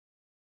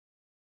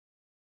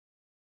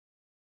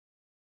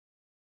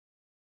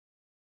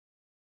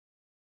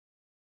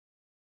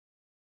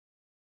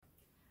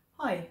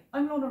Hi,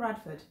 I'm Lorna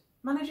Radford,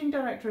 Managing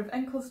Director of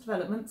Enkos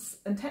Developments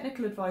and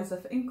Technical Advisor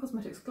for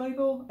In-Cosmetics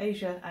Global,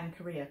 Asia and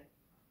Korea.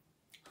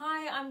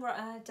 Hi, I'm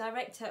Rouah,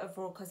 Director of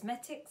Raw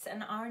Cosmetics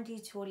and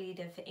R&D Tour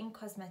Leader for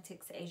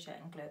In-Cosmetics Asia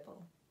and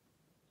Global.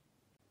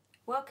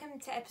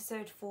 Welcome to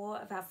episode 4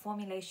 of our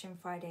Formulation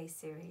Fridays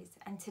series,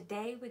 and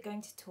today we're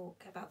going to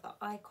talk about the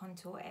eye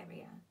contour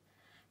area.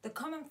 The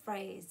common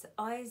phrase,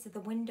 eyes are the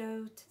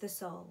window to the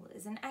soul,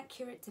 is an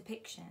accurate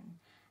depiction,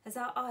 as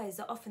our eyes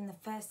are often the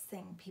first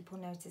thing people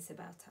notice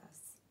about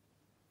us.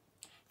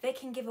 They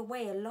can give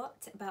away a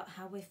lot about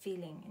how we're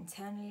feeling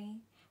internally,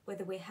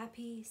 whether we're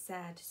happy,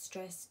 sad,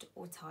 stressed,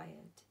 or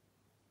tired.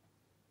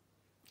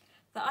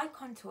 The eye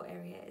contour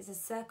area is a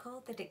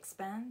circle that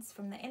expands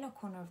from the inner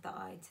corner of the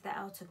eye to the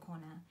outer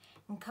corner,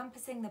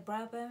 encompassing the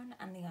brow bone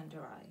and the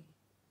under eye.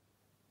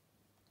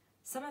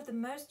 Some of the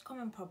most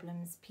common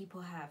problems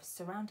people have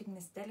surrounding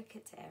this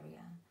delicate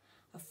area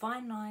are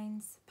fine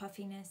lines,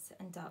 puffiness,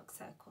 and dark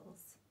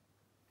circles.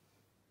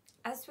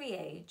 As we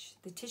age,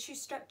 the tissue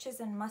structures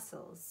and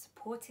muscles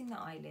supporting the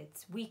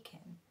eyelids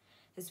weaken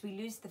as we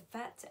lose the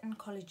fat and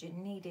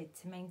collagen needed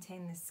to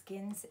maintain the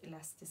skin's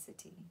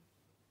elasticity.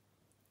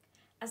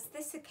 As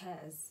this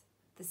occurs,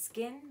 the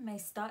skin may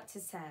start to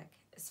sag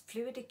as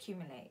fluid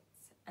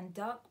accumulates and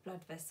dark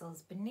blood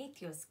vessels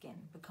beneath your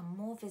skin become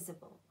more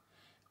visible,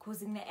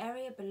 causing the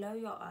area below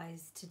your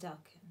eyes to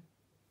darken.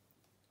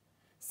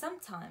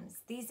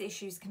 Sometimes these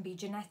issues can be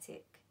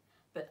genetic,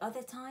 but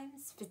other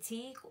times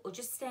fatigue or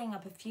just staying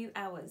up a few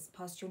hours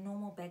past your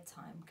normal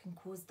bedtime can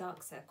cause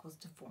dark circles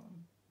to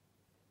form.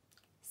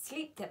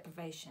 Sleep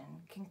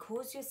deprivation can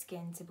cause your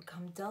skin to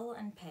become dull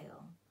and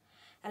pale,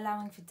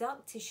 allowing for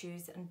dark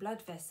tissues and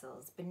blood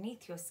vessels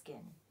beneath your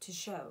skin to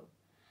show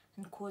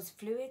and cause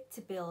fluid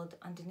to build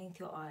underneath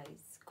your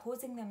eyes,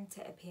 causing them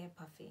to appear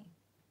puffy.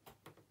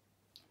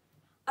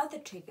 Other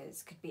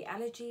triggers could be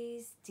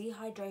allergies,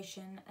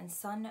 dehydration, and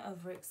sun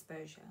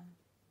overexposure.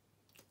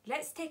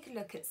 Let's take a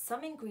look at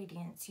some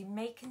ingredients you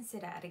may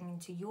consider adding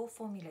into your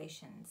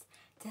formulations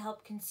to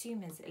help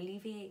consumers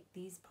alleviate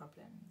these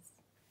problems.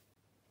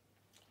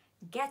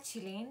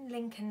 Gatulene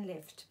Link and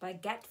Lift by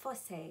Gat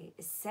Fosse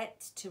is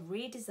set to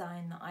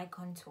redesign the eye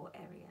contour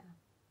area.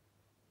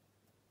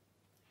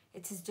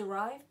 It is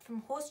derived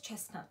from horse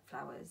chestnut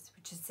flowers,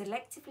 which are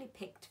selectively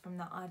picked from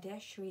the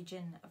Ardèche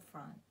region of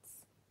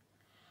France.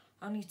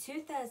 Only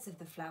 2/3 of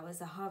the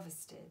flowers are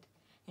harvested,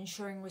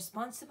 ensuring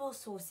responsible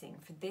sourcing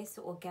for this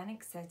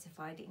organic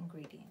certified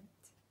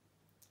ingredient.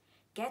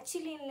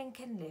 Gatulene Link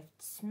and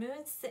Lift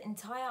smooths the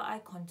entire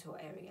eye contour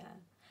area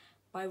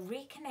by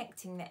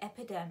reconnecting the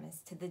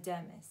epidermis to the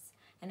dermis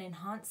and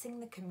enhancing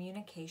the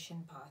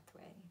communication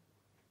pathway.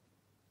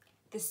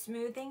 The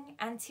smoothing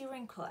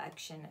anti-wrinkle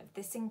action of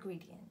this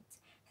ingredient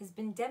has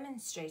been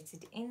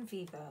demonstrated in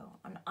vivo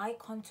on eye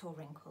contour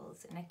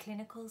wrinkles in a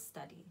clinical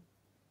study.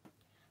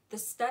 The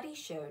study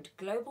showed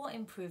global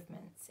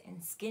improvements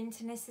in skin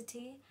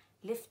tonicity,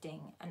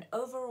 lifting, and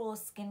overall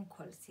skin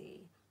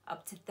quality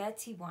up to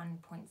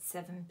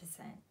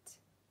 31.7%.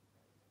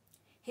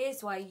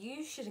 Here's why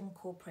you should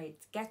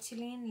incorporate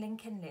Gatulene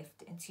Link and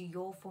Lift into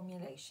your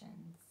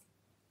formulations.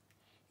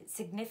 It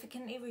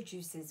significantly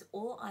reduces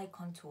all eye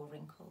contour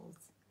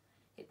wrinkles.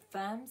 It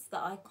firms the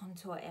eye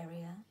contour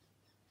area,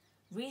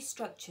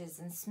 restructures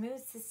and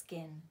smooths the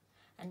skin,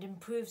 and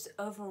improves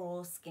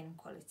overall skin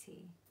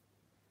quality.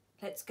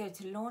 Let's go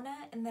to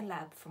Lorna in the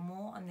lab for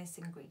more on this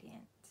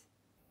ingredient.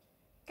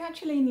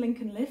 Gatulene Link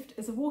and Lift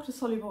is a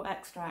water-soluble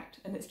extract,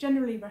 and it's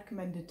generally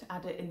recommended to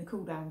add it in the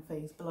cool-down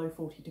phase below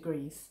 40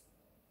 degrees.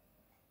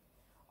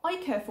 Eye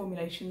care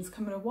formulations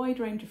come in a wide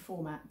range of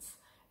formats,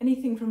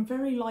 anything from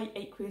very light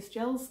aqueous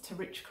gels to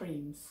rich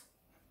creams.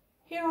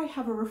 Here I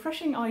have a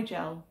refreshing eye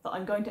gel that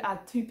I'm going to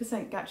add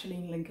 2%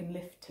 Gatulene Link and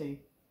Lift to.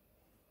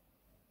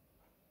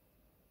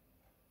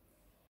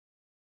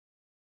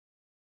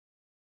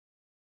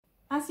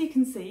 As you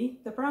can see,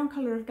 the brown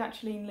colour of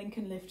Gatulene Link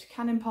and Lift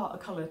can impart a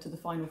colour to the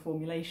final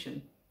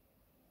formulation.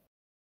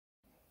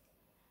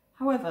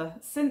 However,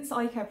 since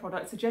eye care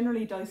products are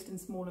generally dosed in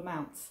small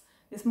amounts,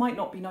 this might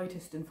not be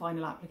noticed in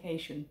final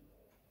application.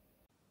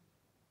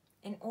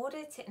 In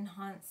order to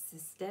enhance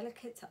this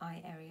delicate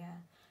eye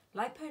area,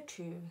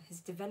 LipoTrue has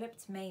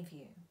developed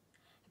Mayview,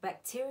 a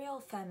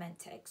bacterial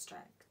ferment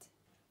extract.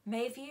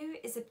 Mayview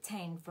is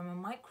obtained from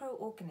a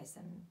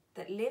microorganism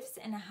that lives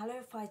in a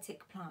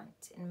halophytic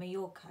plant in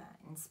Mallorca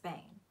in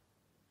Spain.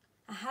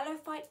 A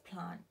halophyte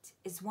plant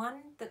is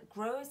one that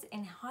grows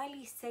in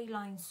highly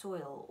saline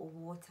soil or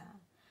water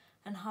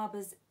and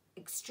harbours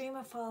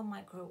extremophile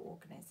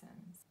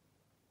microorganisms.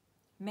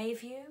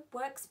 Mayview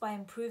works by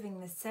improving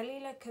the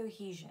cellular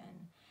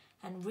cohesion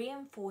and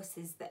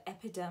reinforces the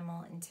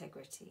epidermal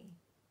integrity.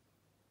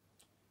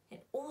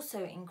 It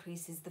also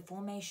increases the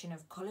formation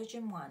of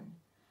collagen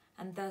 1,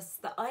 and thus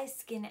the eye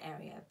skin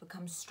area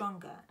becomes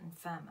stronger and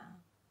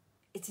firmer.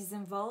 It is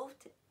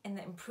involved in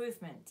the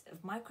improvement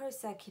of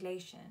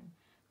microcirculation,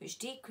 which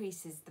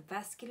decreases the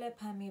vascular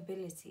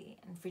permeability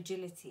and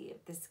fragility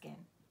of the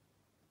skin.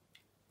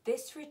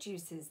 This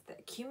reduces the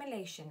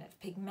accumulation of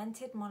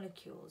pigmented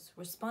molecules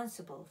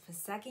responsible for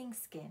sagging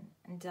skin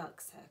and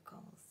dark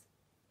circles.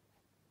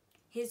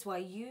 Here's why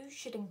you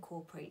should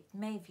incorporate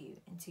Mayview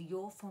into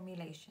your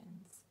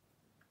formulations.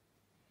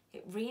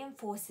 It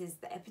reinforces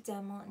the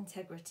epidermal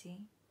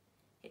integrity.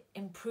 It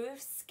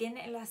improves skin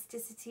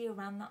elasticity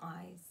around the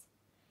eyes.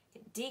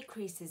 It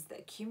decreases the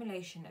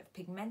accumulation of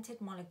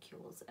pigmented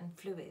molecules and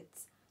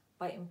fluids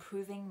by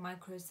improving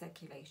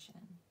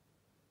microcirculation.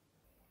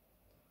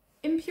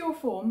 In pure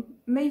form,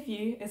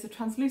 Mayview is a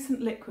translucent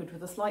liquid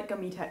with a slight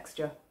gummy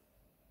texture.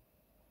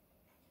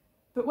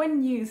 But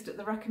when used at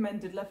the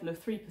recommended level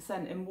of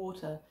 3% in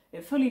water,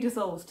 it fully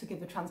dissolves to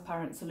give a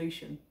transparent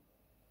solution.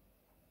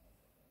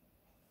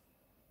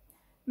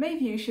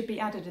 Mayview should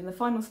be added in the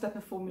final step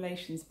of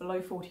formulations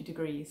below 40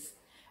 degrees,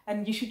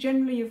 and you should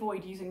generally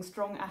avoid using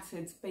strong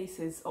acids,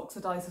 bases,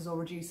 oxidizers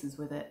or reducers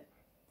with it.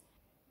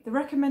 The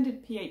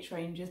recommended pH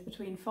range is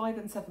between 5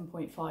 and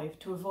 7.5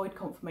 to avoid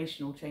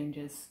conformational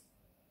changes.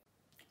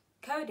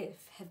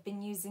 Codif have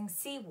been using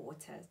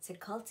seawater to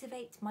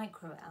cultivate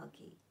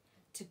microalgae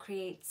to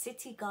create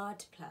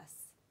CityGuard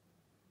Plus.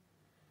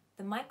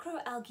 The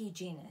microalgae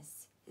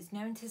genus is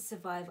known to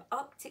survive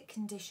Arctic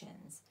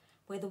conditions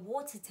where the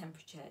water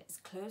temperature is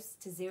close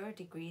to 0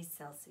 degrees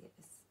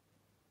Celsius.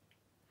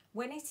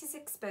 When it is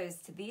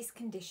exposed to these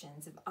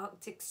conditions of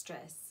Arctic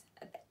stress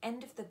at the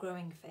end of the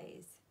growing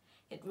phase,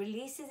 it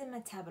releases a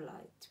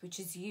metabolite which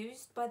is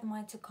used by the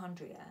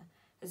mitochondria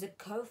as a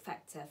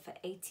cofactor for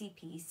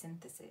ATP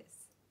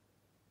synthesis.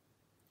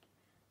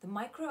 The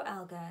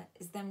microalga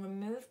is then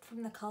removed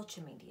from the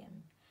culture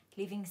medium,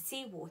 leaving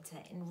seawater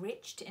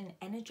enriched in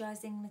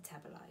energizing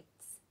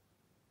metabolites.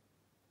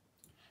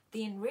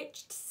 The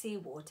enriched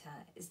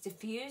seawater is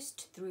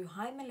diffused through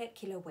high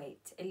molecular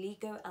weight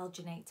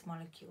oligoalginate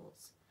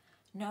molecules,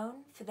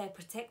 known for their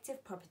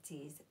protective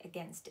properties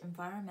against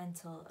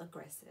environmental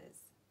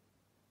aggressors.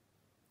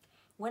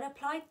 When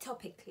applied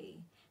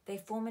topically, they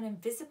form an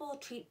invisible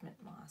treatment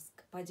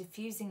mask by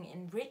diffusing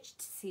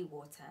enriched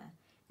seawater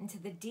into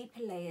the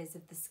deeper layers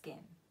of the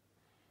skin,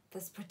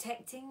 thus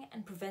protecting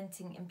and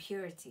preventing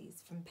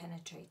impurities from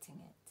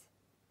penetrating it.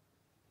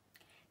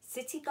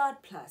 CityGuard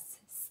Plus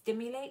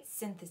stimulates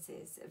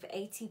synthesis of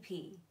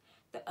ATP,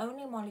 the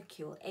only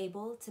molecule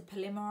able to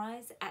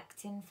polymerize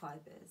actin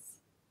fibers.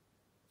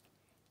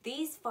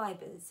 These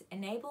fibers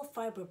enable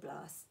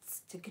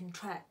fibroblasts to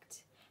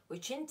contract,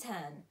 which in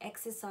turn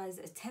exercise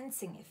a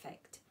tensing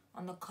effect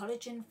on the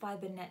collagen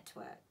fiber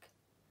network,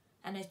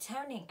 and a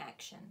toning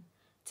action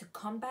to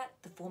combat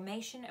the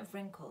formation of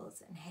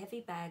wrinkles and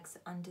heavy bags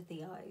under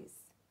the eyes.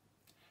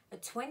 A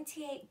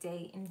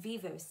 28-day in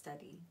vivo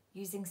study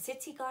using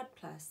CityGuard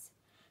Plus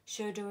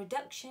showed a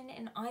reduction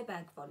in eye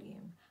bag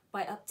volume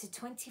by up to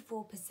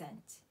 24%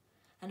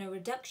 and a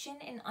reduction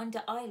in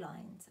under eye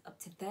lines up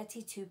to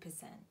 32%.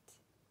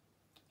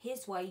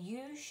 Here's why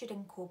you should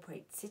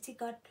incorporate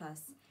CityGuard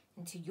Plus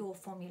into your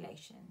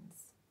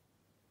formulations.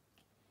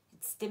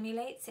 It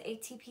stimulates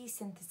ATP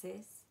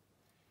synthesis.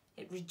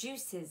 It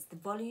reduces the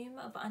volume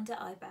of under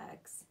eye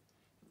bags,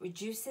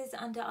 reduces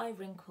under eye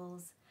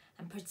wrinkles,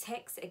 and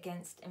protects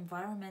against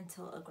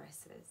environmental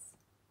aggressors.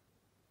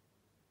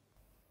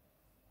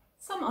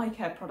 Some eye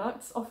care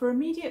products offer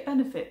immediate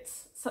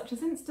benefits, such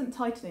as instant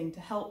tightening to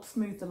help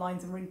smooth the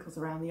lines and wrinkles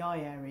around the eye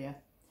area,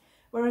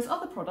 whereas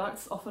other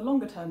products offer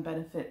longer-term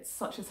benefits,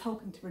 such as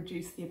helping to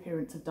reduce the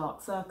appearance of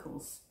dark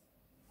circles.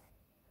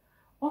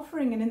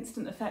 Offering an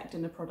instant effect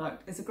in a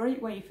product is a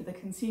great way for the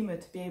consumer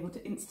to be able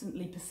to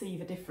instantly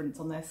perceive a difference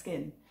on their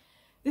skin.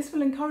 This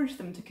will encourage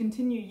them to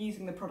continue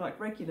using the product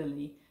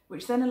regularly,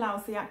 which then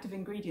allows the active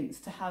ingredients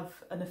to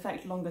have an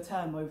effect longer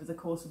term over the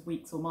course of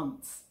weeks or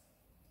months.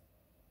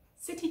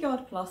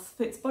 CityGuard Plus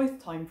fits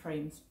both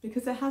timeframes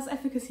because it has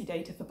efficacy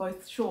data for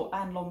both short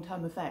and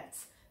long-term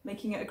effects,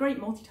 making it a great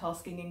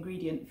multitasking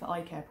ingredient for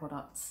eye care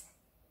products.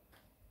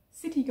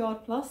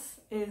 CityGuard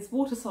Plus is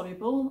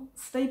water-soluble,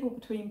 stable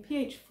between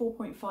pH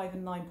 4.5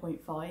 and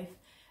 9.5,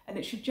 and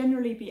it should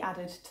generally be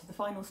added to the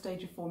final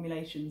stage of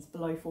formulations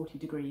below 40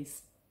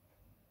 degrees.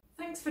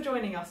 Thanks for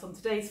joining us on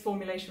today's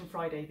Formulation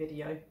Friday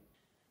video.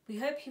 We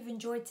hope you've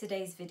enjoyed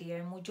today's video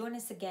and will join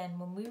us again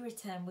when we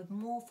return with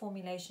more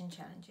formulation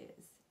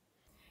challenges.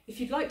 If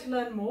you'd like to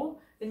learn more,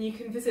 then you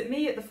can visit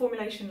me at the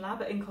Formulation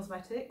Lab at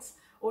Enkos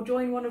or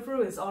join one of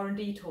Rouah's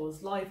R&D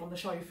tours live on the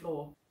show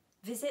floor.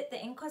 Visit the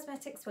Enkos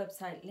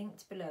website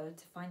linked below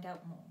to find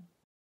out more.